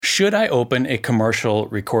Should I open a commercial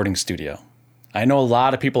recording studio? I know a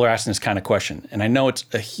lot of people are asking this kind of question, and I know it's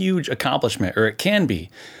a huge accomplishment, or it can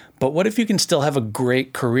be, but what if you can still have a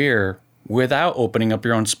great career without opening up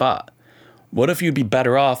your own spot? What if you'd be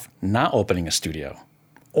better off not opening a studio?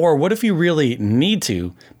 Or what if you really need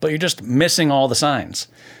to, but you're just missing all the signs?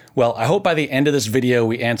 Well, I hope by the end of this video,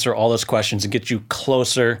 we answer all those questions and get you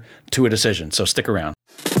closer to a decision, so stick around.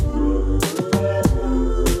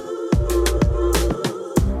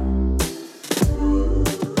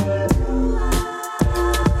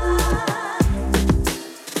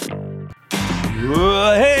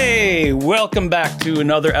 Hey, welcome back to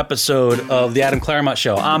another episode of The Adam Claremont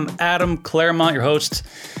Show. I'm Adam Claremont, your host,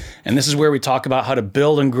 and this is where we talk about how to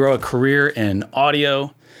build and grow a career in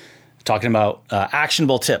audio, talking about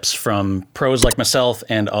actionable tips from pros like myself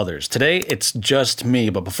and others. Today, it's just me,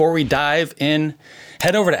 but before we dive in,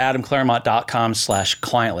 head over to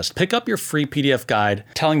adamclaremont.com/client list. Pick up your free PDF guide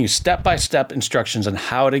telling you step-by-step instructions on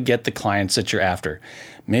how to get the clients that you're after.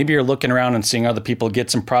 Maybe you're looking around and seeing other people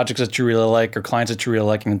get some projects that you really like or clients that you really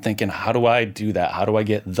like and thinking, how do I do that? How do I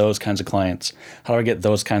get those kinds of clients? How do I get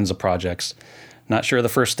those kinds of projects? Not sure of the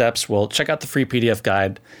first steps? Well, check out the free PDF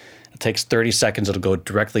guide. It takes 30 seconds. It'll go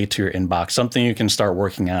directly to your inbox, something you can start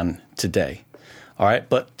working on today. All right,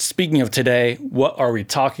 but speaking of today, what are we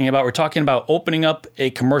talking about? We're talking about opening up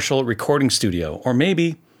a commercial recording studio, or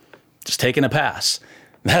maybe just taking a pass.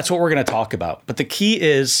 That's what we're going to talk about. But the key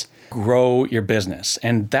is grow your business.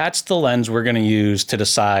 And that's the lens we're going to use to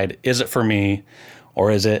decide, is it for me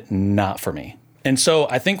or is it not for me? And so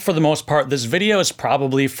I think for the most part, this video is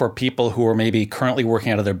probably for people who are maybe currently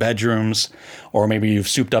working out of their bedrooms, or maybe you've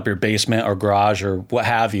souped up your basement or garage or what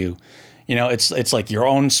have you. You know, it's like your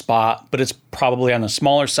own spot, but it's probably on the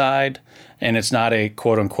smaller side, and it's not a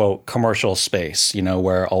quote unquote commercial space, you know,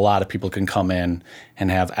 where a lot of people can come in and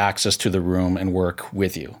have access to the room and work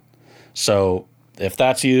with you. So if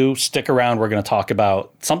that's you, stick around. We're going to talk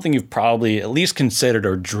about something you've probably at least considered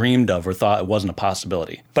or dreamed of or thought it wasn't a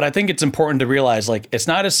possibility. But I think it's important to realize, like, it's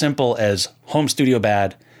not as simple as home studio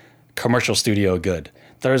bad, commercial studio good.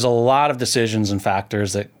 There's a lot of decisions and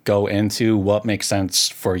factors that go into what makes sense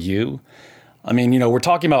for you. I mean, you know, we're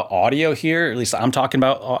talking about audio here. At least I'm talking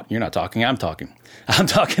about, you're not talking, I'm talking. I'm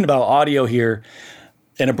talking about audio here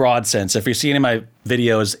in a broad sense. If you're seeing in my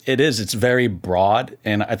videos, it's very broad.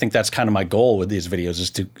 And I think that's kind of my goal with these videos,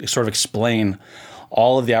 is to sort of explain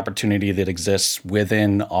all of the opportunity that exists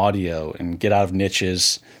within audio and get out of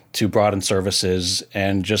niches to broaden services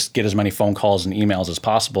and just get as many phone calls and emails as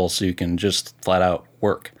possible so you can just flat out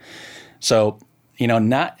work. So, you know,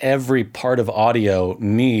 not every part of audio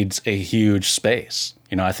needs a huge space.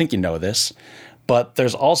 You know, I think you know this, but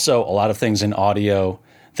there's also a lot of things in audio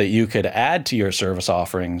that you could add to your service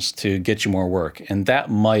offerings to get you more work, and that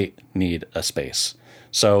might need a space.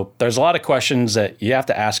 So there's a lot of questions that you have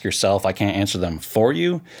to ask yourself. I can't answer them for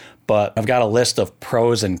you, but I've got a list of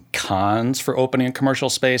pros and cons for opening a commercial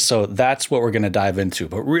space, so that's what we're going to dive into.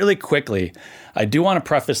 But really quickly, I do want to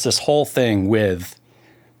preface this whole thing with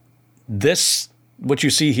this, what you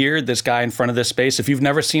see here, this guy in front of this space. If you've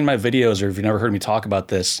never seen my videos or if you've never heard me talk about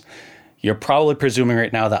this, you're probably presuming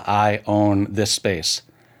right now that I own this space.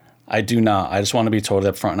 I do not. I just want to be totally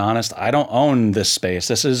upfront and honest. I don't own this space.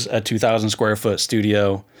 This is a 2,000 square foot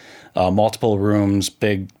studio, multiple rooms,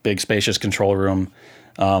 big spacious control room.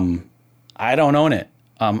 I don't own it.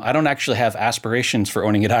 I don't actually have aspirations for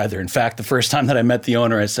owning it either. In fact, the first time that I met the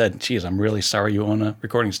owner, I said, geez, I'm really sorry you own a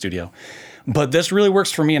recording studio. But this really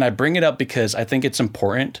works for me, and I bring it up because I think it's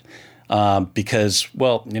important. Because,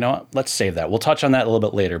 well, you know what? Let's save that. We'll touch on that a little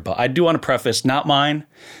bit later. But I do want to preface, not mine.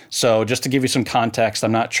 So just to give you some context,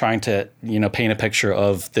 I'm not trying to, you know, paint a picture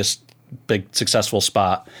of this big successful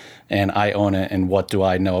spot and I own it and what do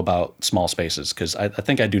I know about small spaces, because I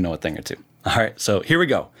think I do know a thing or two. All right, so here we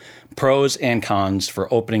go. Pros and cons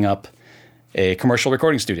for opening up a commercial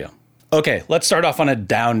recording studio. Okay, let's start off on a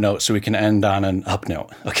down note so we can end on an up note.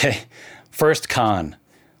 Okay, first con,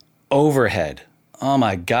 overhead. Oh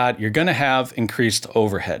my God, you're going to have increased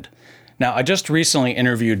overhead. Now, I just recently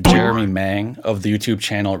interviewed Jeremy Mang of the YouTube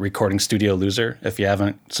channel Recording Studio Loser. If you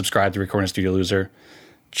haven't subscribed to Recording Studio Loser,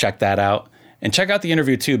 check that out. And check out the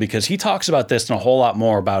interview too, because he talks about this and a whole lot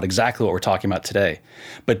more about exactly what we're talking about today.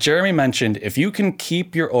 But Jeremy mentioned if you can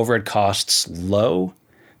keep your overhead costs low,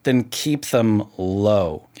 then keep them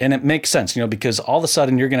low. And it makes sense, you know, because all of a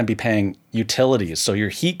sudden you're going to be paying utilities. So your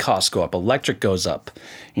heat costs go up, electric goes up.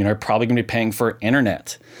 You know, you're probably going to be paying for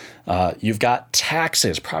internet. You've got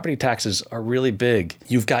taxes. Property taxes are really big.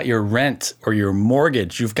 You've got your rent or your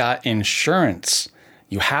mortgage. You've got insurance.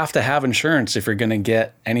 You have to have insurance if you're going to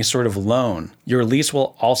get any sort of loan. Your lease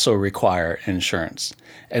will also require insurance.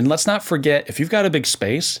 And let's not forget, if you've got a big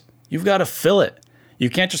space, you've got to fill it. You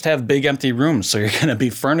can't just have big empty rooms, so you're going to be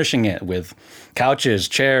furnishing it with couches,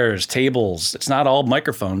 chairs, tables. It's not all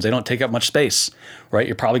microphones. They don't take up much space, right?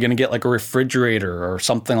 You're probably going to get like a refrigerator or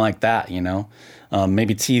something like that,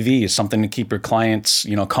 maybe TV is something to keep your clients,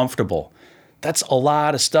 comfortable. That's a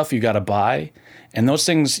lot of stuff you got to buy. And those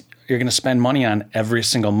things you're going to spend money on every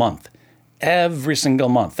single month. Every single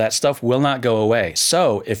month. That stuff will not go away.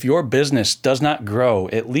 So if your business does not grow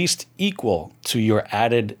at least equal to your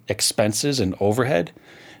added expenses and overhead,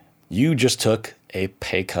 you just took a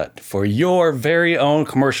pay cut for your very own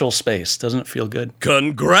commercial space. Doesn't it feel good?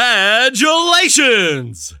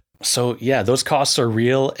 Congratulations! So yeah, those costs are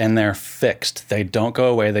real and they're fixed. They don't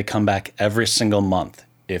go away. They come back every single month.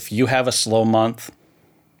 If you have a slow month,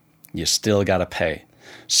 you still got to pay.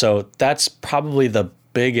 So that's probably the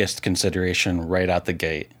biggest consideration right out the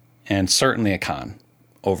gate, and certainly a con,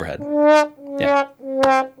 overhead. Yeah.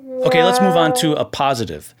 Okay, let's move on to a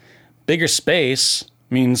positive. Bigger space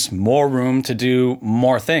means more room to do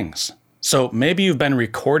more things. So maybe you've been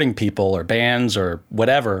recording people or bands or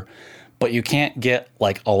whatever, but you can't get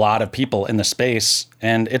like a lot of people in the space,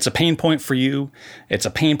 and it's a pain point for you. It's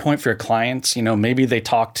a pain point for your clients. Maybe they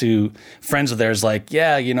talk to friends of theirs like,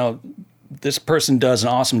 yeah, this person does an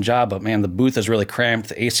awesome job, but man, the booth is really cramped.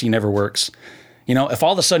 The AC never works. If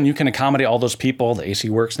all of a sudden you can accommodate all those people, the AC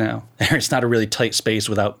works now. It's not a really tight space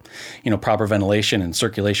without, proper ventilation and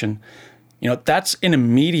circulation. That's an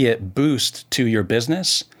immediate boost to your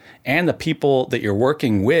business. And the people that you're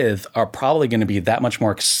working with are probably going to be that much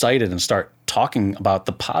more excited and start talking about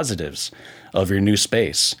the positives of your new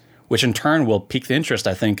space, which in turn will pique the interest,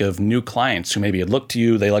 I think, of new clients who maybe had looked to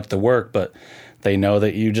you, they like the work, but they know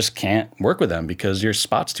that you just can't work with them because your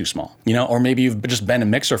spot's too small, or maybe you've just been a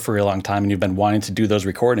mixer for a long time and you've been wanting to do those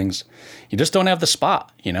recordings. You just don't have the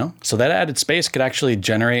spot, So that added space could actually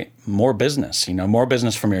generate more business, more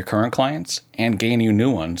business from your current clients and gain you new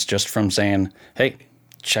ones just from saying, hey,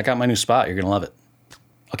 check out my new spot. You're going to love it.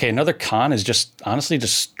 Okay, another con is just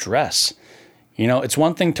stress. It's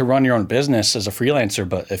one thing to run your own business as a freelancer,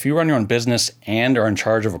 but if you run your own business and are in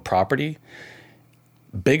charge of a property,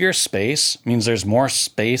 bigger space means there's more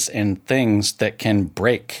space and things that can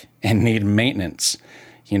break and need maintenance.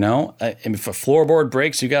 If a floorboard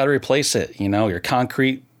breaks, you got to replace it. Your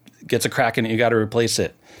concrete gets a crack in it, you got to replace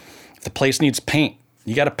it. If the place needs paint,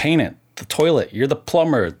 you got to paint it. The toilet, you're the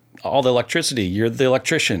plumber. All the electricity, you're the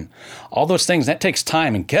electrician. All those things, that takes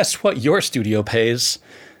time. And guess what your studio pays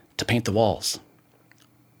to paint the walls?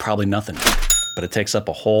 Probably nothing. But it takes up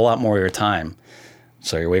a whole lot more of your time.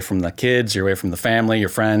 So you're away from the kids, you're away from the family, your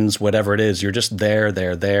friends, whatever it is. You're just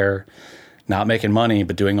there, not making money,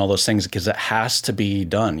 but doing all those things because it has to be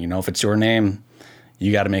done. If it's your name,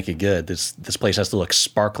 you got to make it good. This place has to look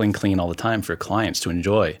sparkling clean all the time for your clients to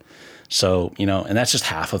enjoy. So, and that's just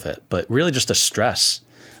half of it. But really just a stress.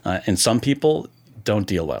 And some people don't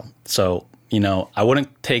deal well. So, I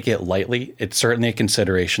wouldn't take it lightly. It's certainly a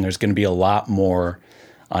consideration. There's going to be a lot more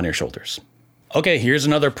on your shoulders. Okay, here's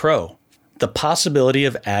another pro. The possibility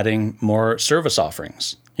of adding more service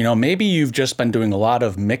offerings. Maybe you've just been doing a lot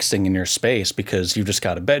of mixing in your space because you've just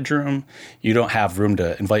got a bedroom. You don't have room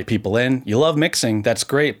to invite people in. You love mixing. That's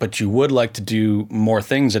great. But you would like to do more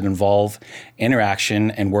things that involve interaction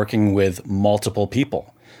and working with multiple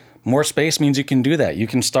people. More space means you can do that. You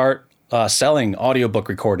can start selling audiobook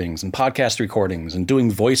recordings and podcast recordings and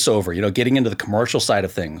doing voiceover, getting into the commercial side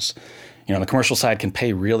of things. The commercial side can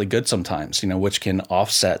pay really good sometimes, which can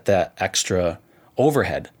offset that extra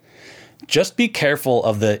overhead. Just be careful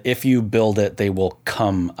of the if you build it, they will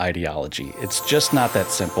come ideology. It's just not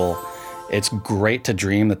that simple. It's great to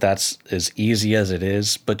dream that that's as easy as it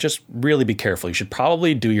is, but just really be careful. You should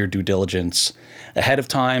probably do your due diligence ahead of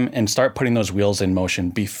time and start putting those wheels in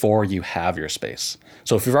motion before you have your space.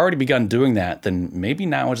 So if you've already begun doing that, then maybe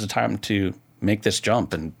now is the time to make this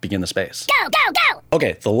jump and begin the space. Go, go, go!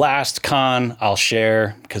 Okay, the last con I'll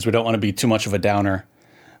share, because we don't want to be too much of a downer,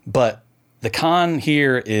 but the con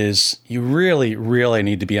here is you really, really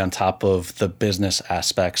need to be on top of the business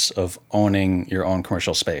aspects of owning your own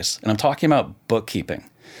commercial space. And I'm talking about bookkeeping.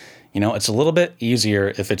 It's a little bit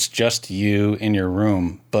easier if it's just you in your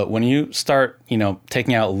room. But when you start,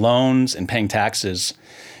 taking out loans and paying taxes,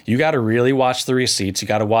 you got to really watch the receipts. You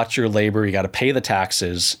got to watch your labor. You got to pay the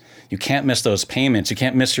taxes. You can't miss those payments. You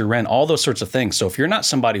can't miss your rent, all those sorts of things. So if you're not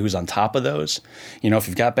somebody who's on top of those, if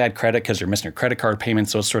you've got bad credit because you're missing your credit card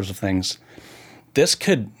payments, those sorts of things, this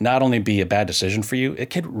could not only be a bad decision for you, it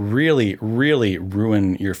could really, really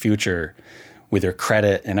ruin your future with your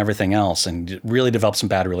credit and everything else, and really develop some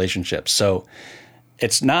bad relationships. So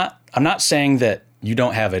I'm not saying that you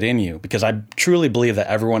don't have it in you, because I truly believe that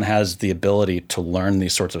everyone has the ability to learn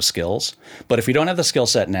these sorts of skills. But if you don't have the skill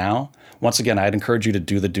set now, once again, I'd encourage you to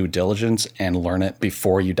do the due diligence and learn it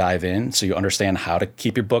before you dive in, so you understand how to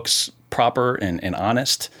keep your books proper and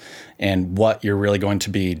honest, and what you're really going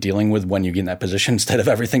to be dealing with when you get in that position, instead of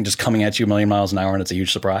everything just coming at you a million miles an hour and it's a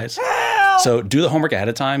huge surprise. So do the homework ahead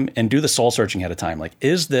of time and do the soul searching ahead of time. Like,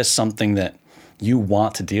 is this something that you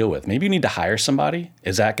want to deal with? Maybe you need to hire somebody.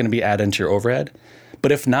 Is that going to be added into your overhead?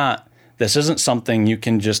 But if not, this isn't something you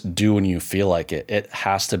can just do when you feel like it. It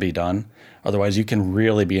has to be done. Otherwise, you can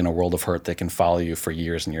really be in a world of hurt that can follow you for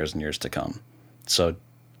years and years and years to come. So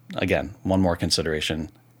again, one more consideration,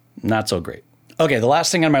 not so great. Okay, the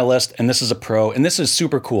last thing on my list, and this is a pro, and this is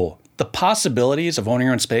super cool. The possibilities of owning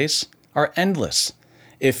your own space are endless.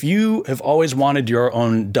 If you have always wanted your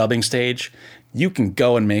own dubbing stage, you can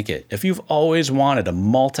go and make it. If you've always wanted a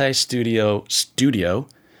multi-studio studio,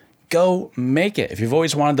 go make it. If you've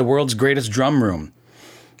always wanted the world's greatest drum room,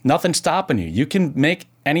 nothing's stopping you. You can make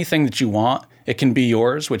anything that you want. It can be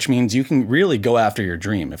yours, which means you can really go after your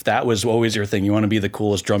dream. If that was always your thing, you want to be the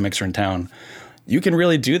coolest drum mixer in town, you can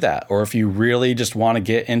really do that. Or if you really just want to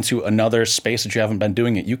get into another space that you haven't been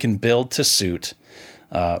doing it, you can build to suit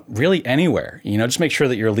really anywhere. Just make sure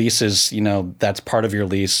that your lease is, that's part of your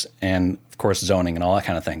lease, and of course zoning and all that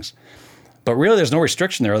kind of things. But really there's no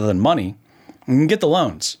restriction there other than money. You can get the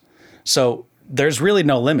loans. So there's really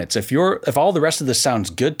no limits. If all the rest of this sounds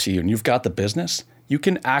good to you and you've got the business, you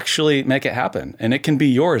can actually make it happen, and it can be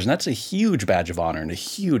yours. And that's a huge badge of honor and a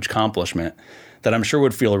huge accomplishment that I'm sure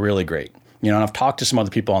would feel really great. And I've talked to some other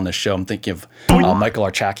people on this show. I'm thinking of Michael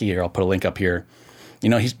Archaki here. I'll put a link up here.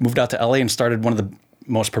 He's moved out to LA and started one of the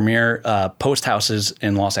most premier post houses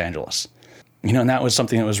in Los Angeles. And that was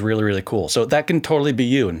something that was really, really cool. So that can totally be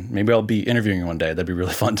you. And maybe I'll be interviewing you one day. That'd be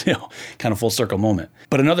really fun too. Kind of full circle moment.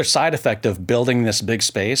 But another side effect of building this big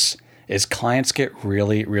space is clients get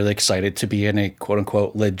really, really excited to be in a quote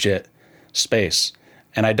unquote legit space.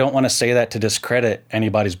 And I don't want to say that to discredit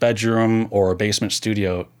anybody's bedroom or basement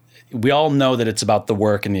studio. We all know that it's about the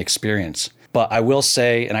work and the experience. But I will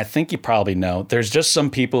say, and I think you probably know, there's just some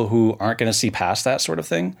people who aren't going to see past that sort of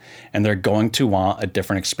thing, and they're going to want a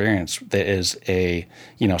different experience that is a,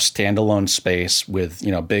 standalone space with,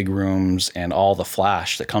 big rooms and all the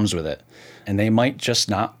flash that comes with it. And they might just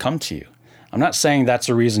not come to you. I'm not saying that's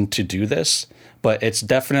a reason to do this, but it's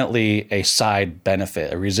definitely a side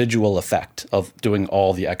benefit, a residual effect of doing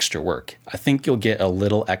all the extra work. I think you'll get a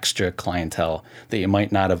little extra clientele that you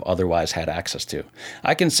might not have otherwise had access to.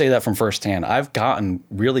 I can say that from firsthand. I've gotten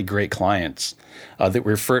really great clients that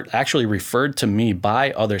referred to me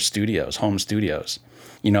by other studios, home studios.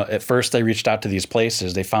 At first they reached out to these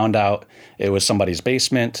places. They found out it was somebody's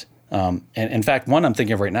basement. And in fact, one I'm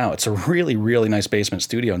thinking of right now, it's a really, really nice basement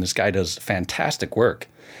studio, and this guy does fantastic work.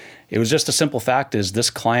 It was just a simple fact is this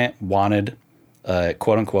client wanted a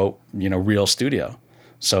quote unquote, real studio.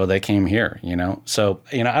 So they came here, So,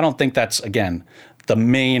 I don't think that's, again, the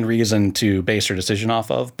main reason to base your decision off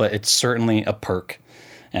of, but it's certainly a perk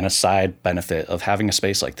and a side benefit of having a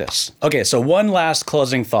space like this. Okay, so one last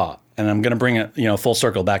closing thought, and I'm going to bring it, full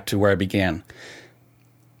circle back to where I began.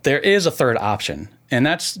 There is a third option, and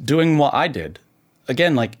that's doing what I did.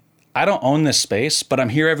 Again, I don't own this space, but I'm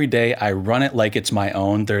here every day. I run it like it's my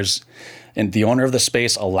own. And the owner of the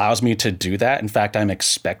space allows me to do that. In fact, I'm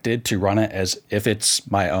expected to run it as if it's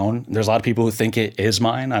my own. There's a lot of people who think it is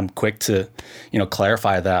mine. I'm quick to,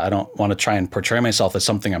 clarify that. I don't want to try and portray myself as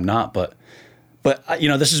something I'm not, but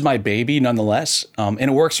this is my baby nonetheless. And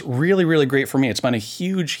it works really, really great for me. It's been a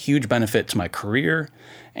huge, huge benefit to my career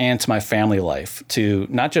and to my family life to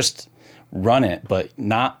not just run it, but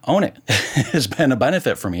not own it has been a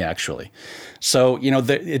benefit for me, actually. So,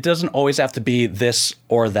 it doesn't always have to be this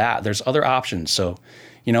or that. There's other options. So,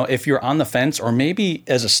 if you're on the fence, or maybe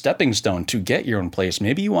as a stepping stone to get your own place,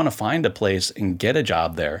 maybe you want to find a place and get a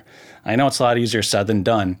job there. I know it's a lot easier said than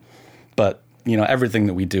done, but, everything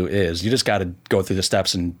that we do is, you just got to go through the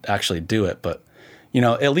steps and actually do it. But,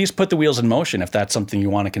 at least put the wheels in motion if that's something you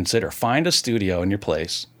want to consider. Find a studio in your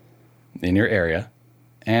place, in your area,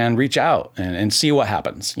 and reach out and see what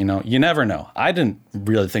happens. You never know. I didn't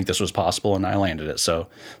really think this was possible, and I landed it. So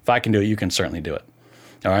if I can do it, you can certainly do it.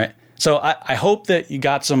 All right. So I hope that you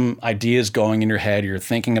got some ideas going in your head. You're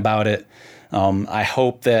thinking about it. I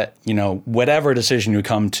hope that, whatever decision you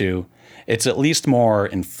come to, it's at least more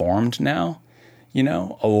informed now.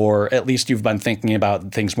 or at least you've been thinking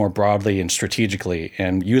about things more broadly and strategically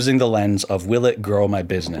and using the lens of, will it grow my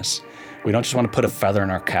business? We don't just want to put a feather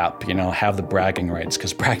in our cap, have the bragging rights,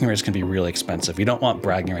 because bragging rights can be really expensive. You don't want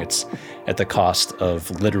bragging rights at the cost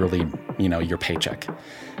of literally, your paycheck.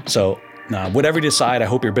 So whatever you decide, I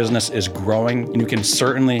hope your business is growing, and you can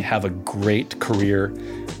certainly have a great career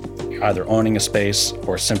either owning a space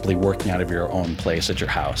or simply working out of your own place at your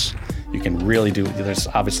house. You can really there's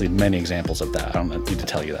obviously many examples of that. I don't need to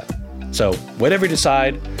tell you that. So whatever you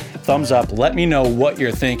decide, thumbs up. Let me know what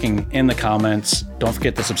you're thinking in the comments. Don't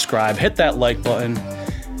forget to subscribe. Hit that like button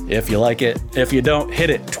if you like it. If you don't, hit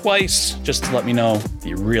it twice just to let me know that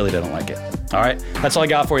you really didn't like it. All right, that's all I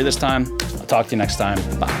got for you this time. I'll talk to you next time.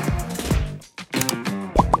 Bye.